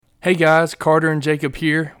Hey guys, Carter and Jacob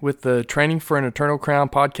here with the Training for an Eternal Crown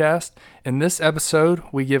podcast. In this episode,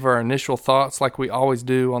 we give our initial thoughts like we always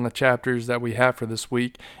do on the chapters that we have for this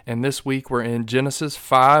week. And this week we're in Genesis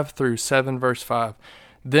 5 through 7 verse 5.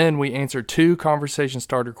 Then we answer two conversation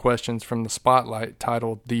starter questions from the Spotlight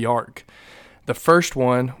titled The Ark. The first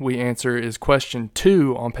one we answer is question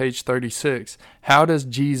 2 on page 36. How does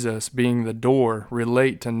Jesus being the door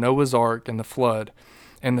relate to Noah's Ark and the flood?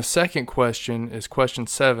 And the second question is question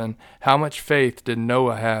 7. How much faith did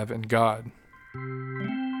Noah have in God?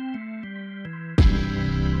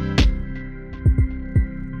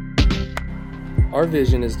 Our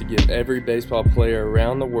vision is to give every baseball player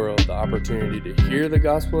around the world the opportunity to hear the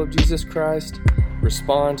gospel of Jesus Christ,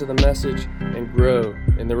 respond to the message, and grow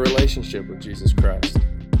in the relationship with Jesus Christ.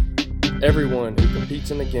 Everyone who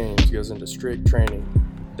competes in the games goes into strict training.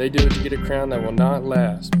 They do it to get a crown that will not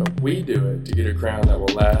last, but we do it to get a crown that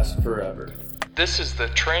will last forever. This is the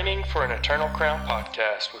Training for an Eternal Crown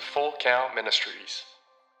podcast with Full Count Ministries.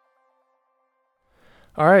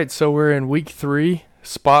 All right, so we're in week 3,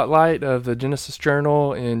 Spotlight of the Genesis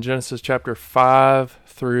Journal in Genesis chapter 5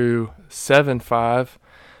 through 7:5.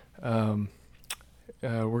 We're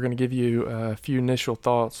going to give you a few initial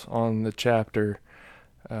thoughts on the chapter.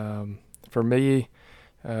 For me,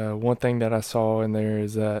 one thing that I saw in there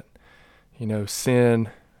is that, sin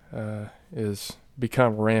is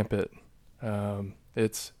become rampant.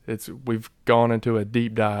 We've gone into a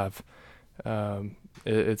deep dive.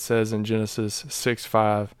 It says in Genesis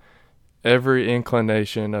 6:5, every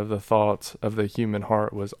inclination of the thoughts of the human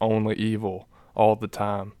heart was only evil all the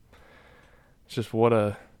time. It's just what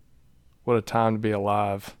a time to be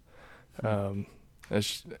alive.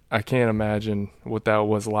 I can't imagine what that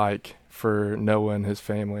was like for Noah and his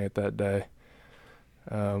family at that day.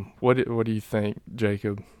 What do you think,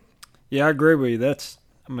 Jacob? Yeah, I agree with you. That's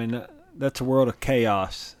a world of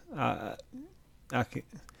chaos. I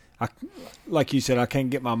like you said, I can't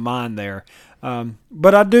get my mind there.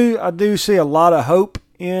 But I do see a lot of hope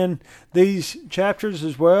in these chapters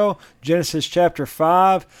as well. Genesis chapter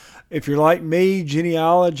 5. If you're like me,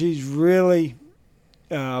 genealogies really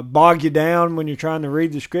bog you down when you're trying to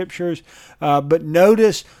read the scriptures. But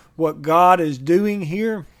notice what God is doing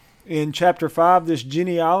here in chapter 5, this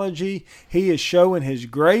genealogy. He is showing His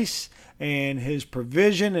grace and His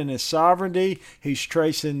provision and His sovereignty. He's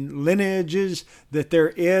tracing lineages, that there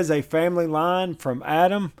is a family line from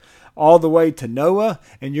Adam all the way to Noah.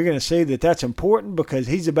 And you're going to see that that's important because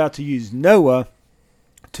He's about to use Noah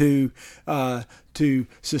to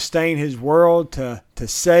sustain His world, to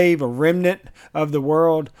save a remnant of the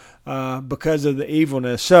world because of the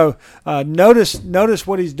evilness. So notice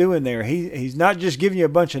what He's doing there. He's not just giving you a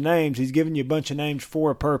bunch of names. He's giving you a bunch of names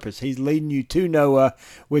for a purpose. He's leading you to Noah,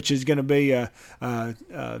 which is going to be a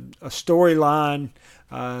storyline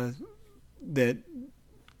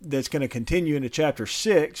that's going to continue into chapter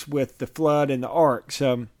 6 with the flood and the ark.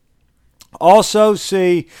 So also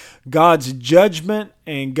see God's judgment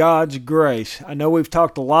and God's grace. I know we've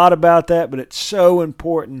talked a lot about that, but it's so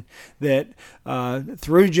important that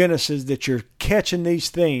through Genesis that you're catching these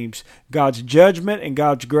themes. God's judgment and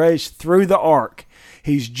God's grace through the ark.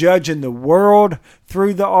 He's judging the world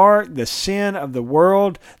through the ark, the sin of the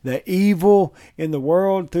world, the evil in the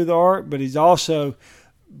world through the ark, but He's also,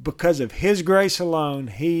 because of His grace alone,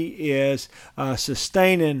 He is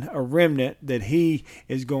sustaining a remnant that He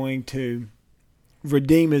is going to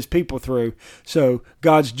redeem His people through. So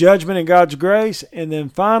God's judgment and God's grace. And then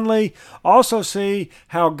finally, also see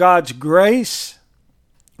how God's grace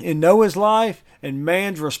in Noah's life and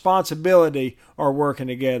man's responsibility are working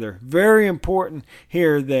together. Very important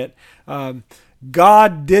here that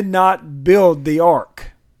God did not build the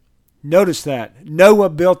ark. Notice that. Noah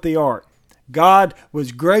built the ark. God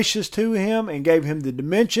was gracious to him and gave him the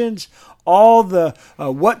dimensions, all the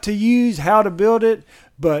what to use, how to build it.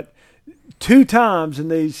 But 2 times in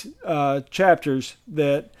these chapters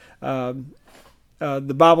that the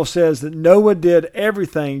Bible says that Noah did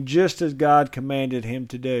everything just as God commanded him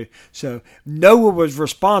to do. So Noah was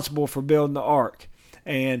responsible for building the ark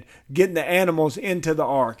and getting the animals into the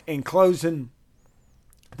ark and closing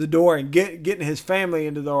the door and getting his family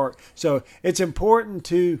into the ark. So it's important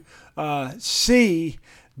to see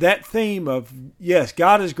that theme of, yes,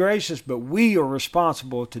 God is gracious, but we are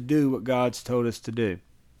responsible to do what God's told us to do.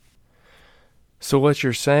 So what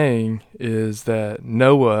you're saying is that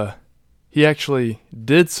Noah, he actually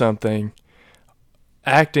did something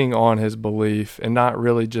acting on his belief and not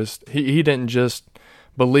really just, he didn't just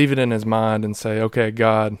believe it in his mind and say, okay,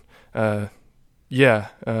 God,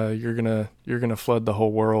 you're gonna flood the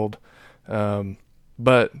whole world.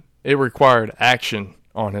 But it required action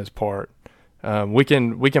on his part. We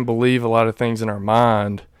can believe a lot of things in our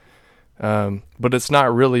mind, but it's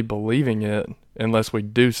not really believing it unless we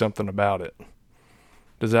do something about it.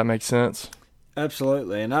 Does that make sense?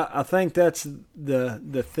 Absolutely, and I think that's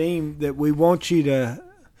the theme that we want you to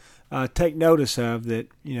take notice of. That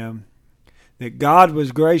that God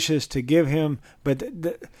was gracious to give him, but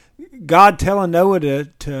God telling Noah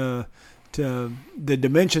to the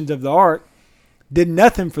dimensions of the ark did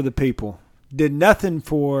nothing for the people, did nothing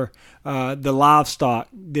for the livestock,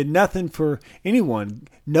 did nothing for anyone.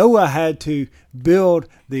 Noah had to build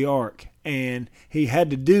the ark, and he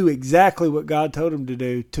had to do exactly what God told him to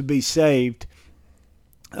do to be saved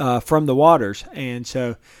from the waters. And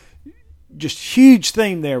so just huge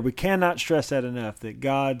theme there. We cannot stress that enough, that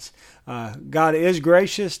God is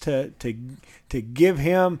gracious to give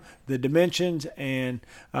him the dimensions and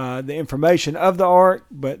the information of the ark,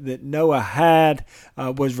 but that Noah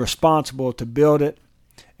was responsible to build it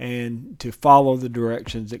and to follow the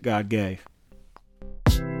directions that God gave.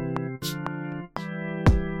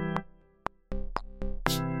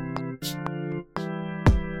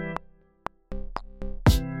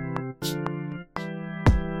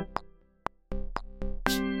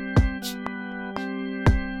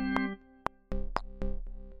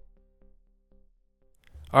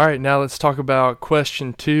 All right, now let's talk about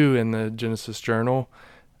question 2 in the Genesis Journal.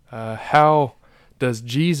 How does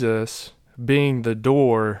Jesus being the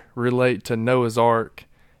door relate to Noah's Ark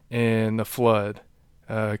and the flood?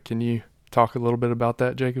 Can you talk a little bit about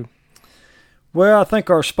that, Jacob? Well, I think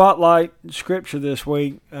our spotlight scripture this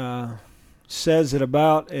week says it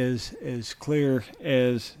about as clear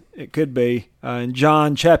as it could be. In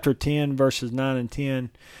John chapter 10, verses 9 and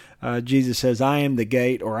 10, Jesus says, "I am the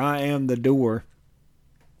gate," or "I am the door."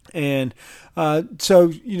 And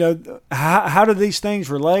so, how do these things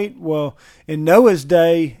relate? Well, in Noah's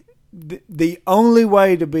day, the only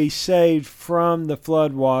way to be saved from the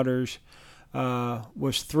flood waters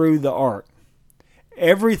was through the ark.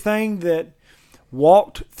 Everything that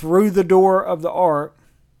walked through the door of the ark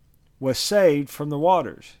was saved from the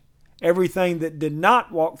waters. Everything that did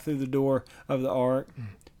not walk through the door of the ark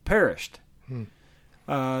perished.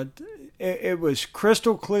 It was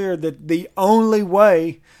crystal clear that the only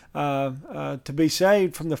way to be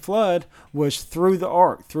saved from the flood was through the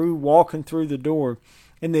ark, through walking through the door.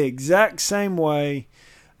 In the exact same way,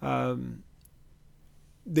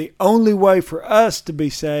 the only way for us to be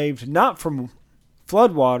saved, not from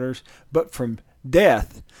floodwaters, but from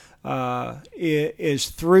death, is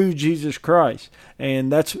through Jesus Christ.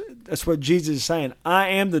 And that's what Jesus is saying. I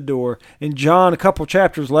am the door. In John, a couple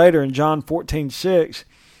chapters later, in John 14:6,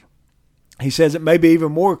 he says it maybe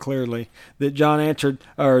even more clearly that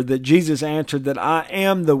Jesus answered that I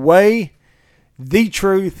am the way, the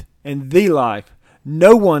truth, and the life.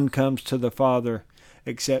 No one comes to the Father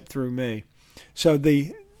except through me. So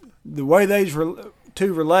the way these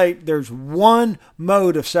two relate, there's one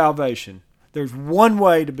mode of salvation. There's one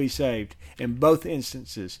way to be saved in both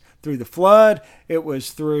instances. Through the flood, it was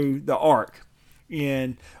through the ark.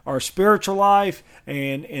 In our spiritual life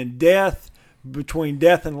and in death, between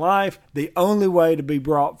death and life, the only way to be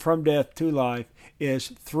brought from death to life is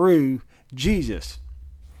through Jesus.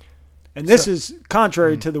 And this is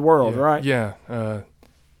contrary to the world, right? Yeah.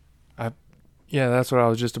 That's what I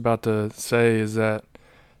was just about to say, is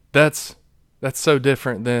that's so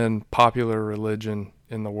different than popular religion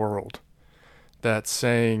in the world. That's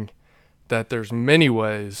saying that there's many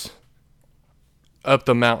ways up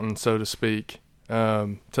the mountain, so to speak,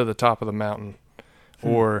 to the top of the mountain,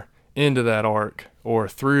 or into that ark, or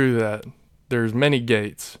through that. There's many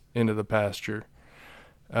gates into the pasture.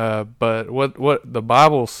 But what the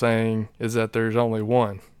Bible's saying is that there's only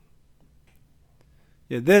one.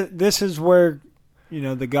 Yeah, this is where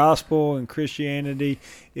the gospel and Christianity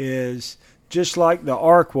is just like the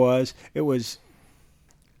ark was. It was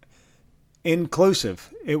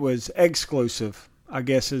inclusive. It was exclusive, I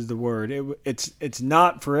guess is the word. It's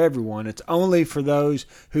not for everyone. It's only for those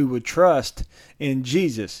who would trust in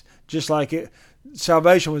Jesus. Just like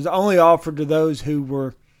salvation was only offered to those who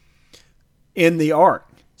were in the ark.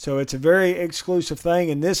 So it's a very exclusive thing,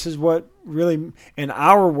 and this is what really, in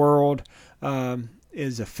our world,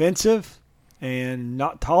 is offensive and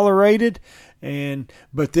not tolerated.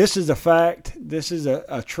 But this is a fact. This is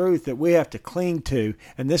a truth that we have to cling to,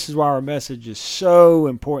 and this is why our message is so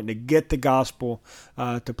important, to get the gospel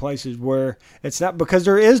to places where it's not, because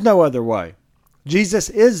there is no other way. Jesus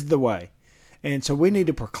is the way. And so we need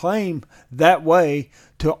to proclaim that way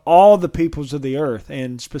to all the peoples of the earth,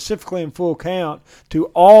 and specifically in full count to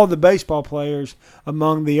all the baseball players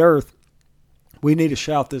among the earth. We need to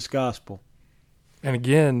shout this gospel. And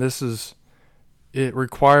again, this is it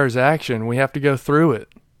requires action. We have to go through it.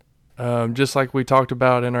 Just like we talked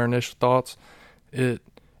about in our initial thoughts, it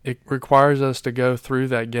requires us to go through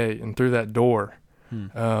that gate and through that door.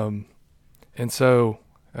 And so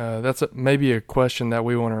that's maybe a question that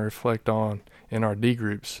we want to reflect on in our D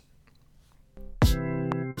groups.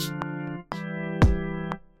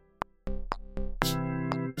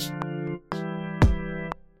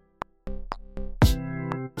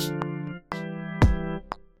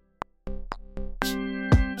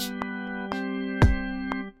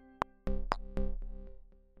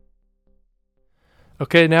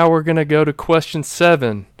 Okay, now we're going to go to question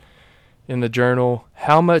 7 in the journal.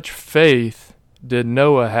 How much faith did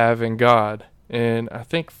Noah have in God? And I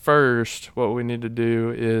think first what we need to do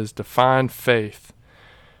is define faith,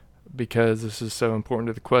 because this is so important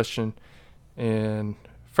to the question. And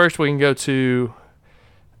first we can go to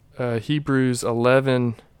Hebrews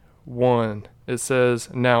 11:1. It says,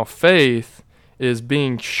 "Now faith is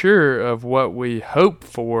being sure of what we hope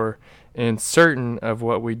for and certain of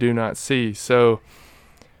what we do not see." So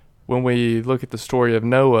when we look at the story of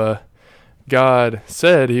Noah, God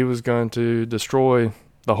said he was going to destroy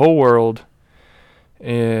the whole world,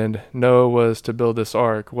 and Noah was to build this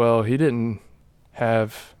ark. Well, he didn't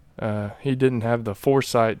have the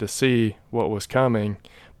foresight to see what was coming,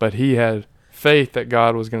 but he had faith that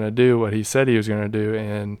God was going to do what he said he was going to do,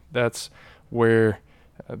 and that's where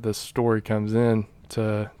the story comes in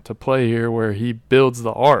to play here, where he builds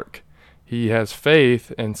the ark. He has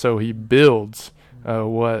faith, and so he builds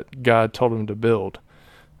what God told him to build.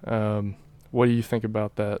 What do you think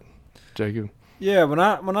about that, Jacob? Yeah, when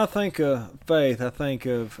I think of faith, I think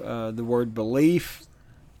of the word belief,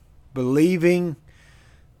 believing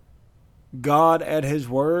God at His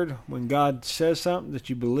word. When God says something, that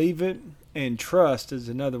you believe it. And trust is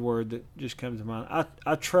another word that just comes to mind.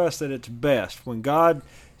 I trust that it's best. When God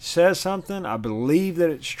says something, I believe that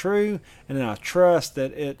it's true, and then I trust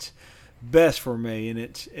that it's best for me, and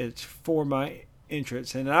it's for my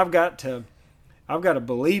interests. And I've got to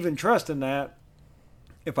believe and trust in that.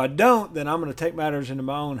 If I don't, then I'm going to take matters into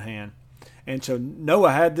my own hand. And so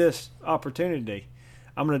Noah had this opportunity.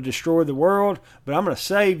 I'm going to destroy the world, but I'm going to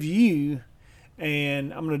save you,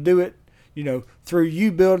 and I'm going to do it, through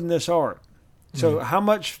you building this ark. So how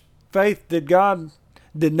much faith did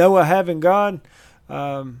Noah have in God?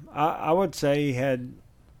 I would say he had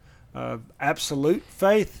absolute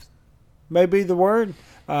faith, may be the word.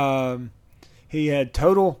 He had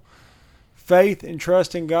total faith and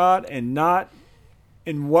trust in God, and not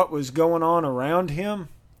in what was going on around him.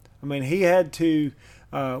 I mean, he had to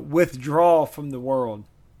withdraw from the world.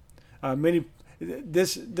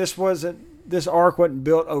 This ark wasn't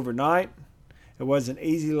built overnight. It wasn't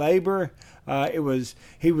easy labor. He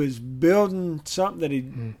was building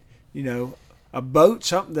something that a boat,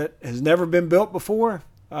 something that has never been built before,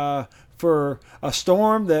 for a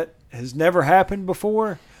storm that has never happened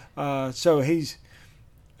before. So he's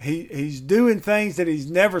doing things that he's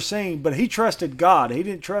never seen, but he trusted God. He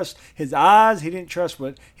didn't trust his eyes. He didn't trust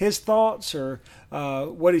what his thoughts or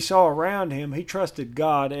what he saw around him. He trusted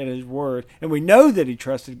God and His word. And we know that he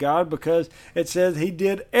trusted God because it says he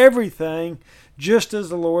did everything just as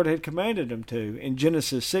the Lord had commanded him to in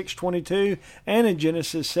Genesis 6:22 and in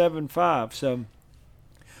Genesis 7:5. So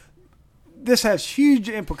this has huge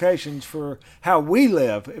implications for how we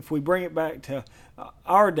live if we bring it back to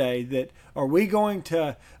our day. That are we going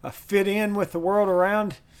to fit in with the world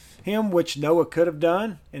around him, which Noah could have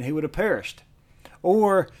done and he would have perished?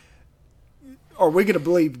 Or are we going to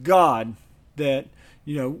believe God that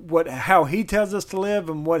how He tells us to live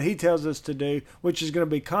and what He tells us to do, which is going to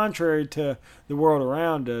be contrary to the world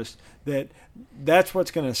around us, that's what's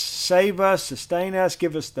going to save us, sustain us,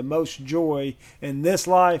 give us the most joy in this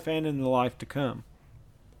life and in the life to come?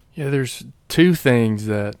 Yeah, there's two things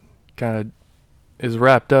that kind of is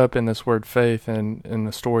wrapped up in this word faith and in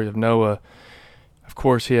the story of Noah. Of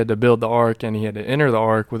course, he had to build the ark and he had to enter the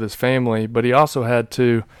ark with his family, but he also had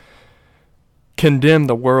to condemn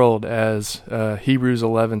the world, as Hebrews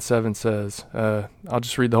 11:7 says. I'll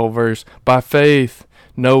just read the whole verse. "By faith,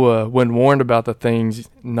 Noah, when warned about the things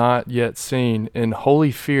not yet seen, in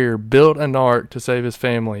holy fear built an ark to save his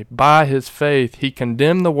family. By his faith, he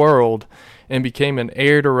condemned the world and became an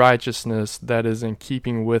heir to righteousness that is in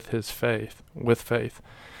keeping with his faith."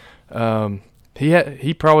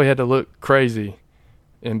 He probably had to look crazy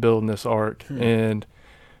in building this ark, and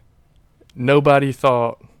nobody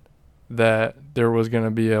thought that there was going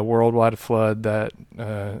to be a worldwide flood that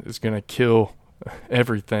is going to kill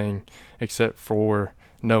everything except for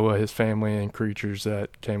Noah, his family, and creatures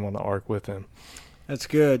that came on the ark with him. That's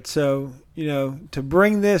good. So, to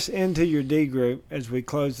bring this into your D group as we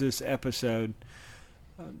close this episode,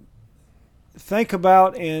 think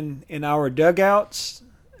about in our dugouts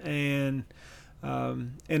and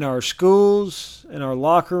in our schools, in our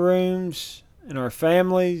locker rooms, in our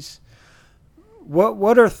families.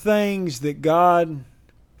 What are things that God,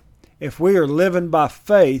 if we are living by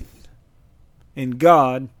faith in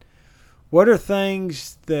God, what are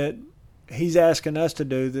things that He's asking us to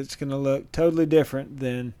do that's going to look totally different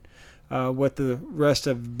than what the rest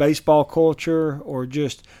of baseball culture or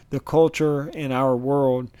just the culture in our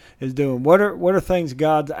world is doing? What are things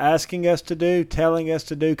God's asking us to do, telling us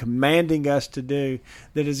to do, commanding us to do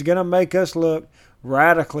that is going to make us look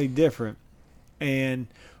radically different? And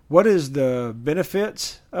what is the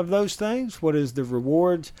benefits of those things? What is the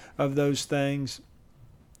rewards of those things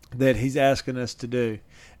that He's asking us to do?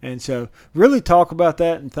 And so really talk about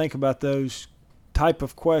that and think about those type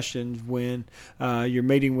of questions when you're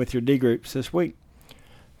meeting with your D groups this week.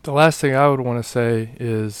 The last thing I would want to say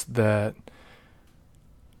is that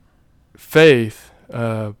faith,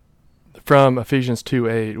 from Ephesians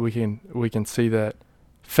 2:8, we can see that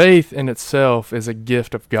faith in itself is a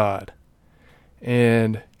gift of God.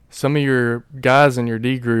 And some of your guys in your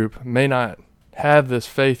D group may not have this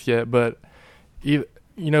faith yet, but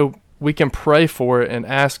we can pray for it and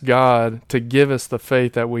ask God to give us the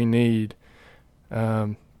faith that we need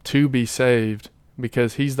to be saved,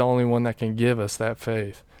 because He's the only one that can give us that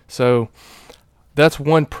faith. So that's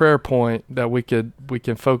one prayer point that we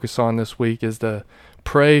can focus on this week, is to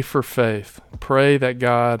pray for faith. Pray that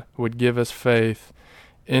God would give us faith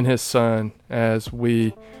in His Son as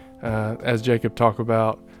we, as Jacob talked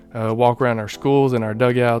about, walk around our schools and our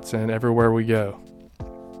dugouts and everywhere we go.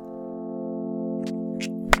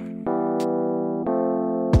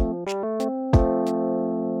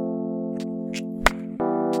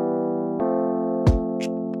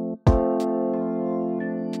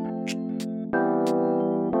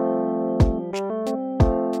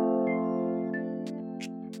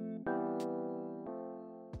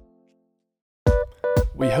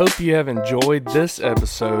 We hope you have enjoyed this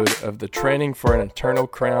episode of the Training for an Eternal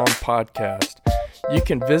Crown podcast. You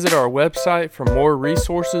can visit our website for more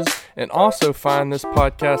resources and also find this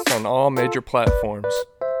podcast on all major platforms.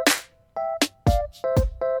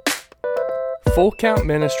 Full Count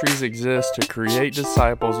Ministries exists to create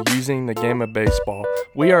disciples using the game of baseball.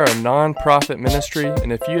 We are a non-profit ministry,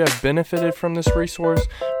 and if you have benefited from this resource,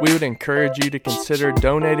 we would encourage you to consider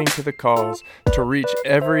donating to the cause to reach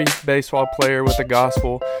every baseball player with the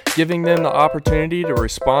gospel, giving them the opportunity to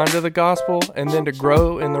respond to the gospel and then to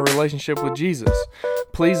grow in the relationship with Jesus.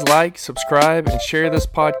 Please like, subscribe, and share this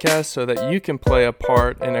podcast so that you can play a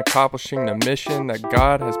part in accomplishing the mission that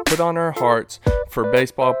God has put on our hearts for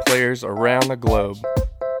baseball players around the globe.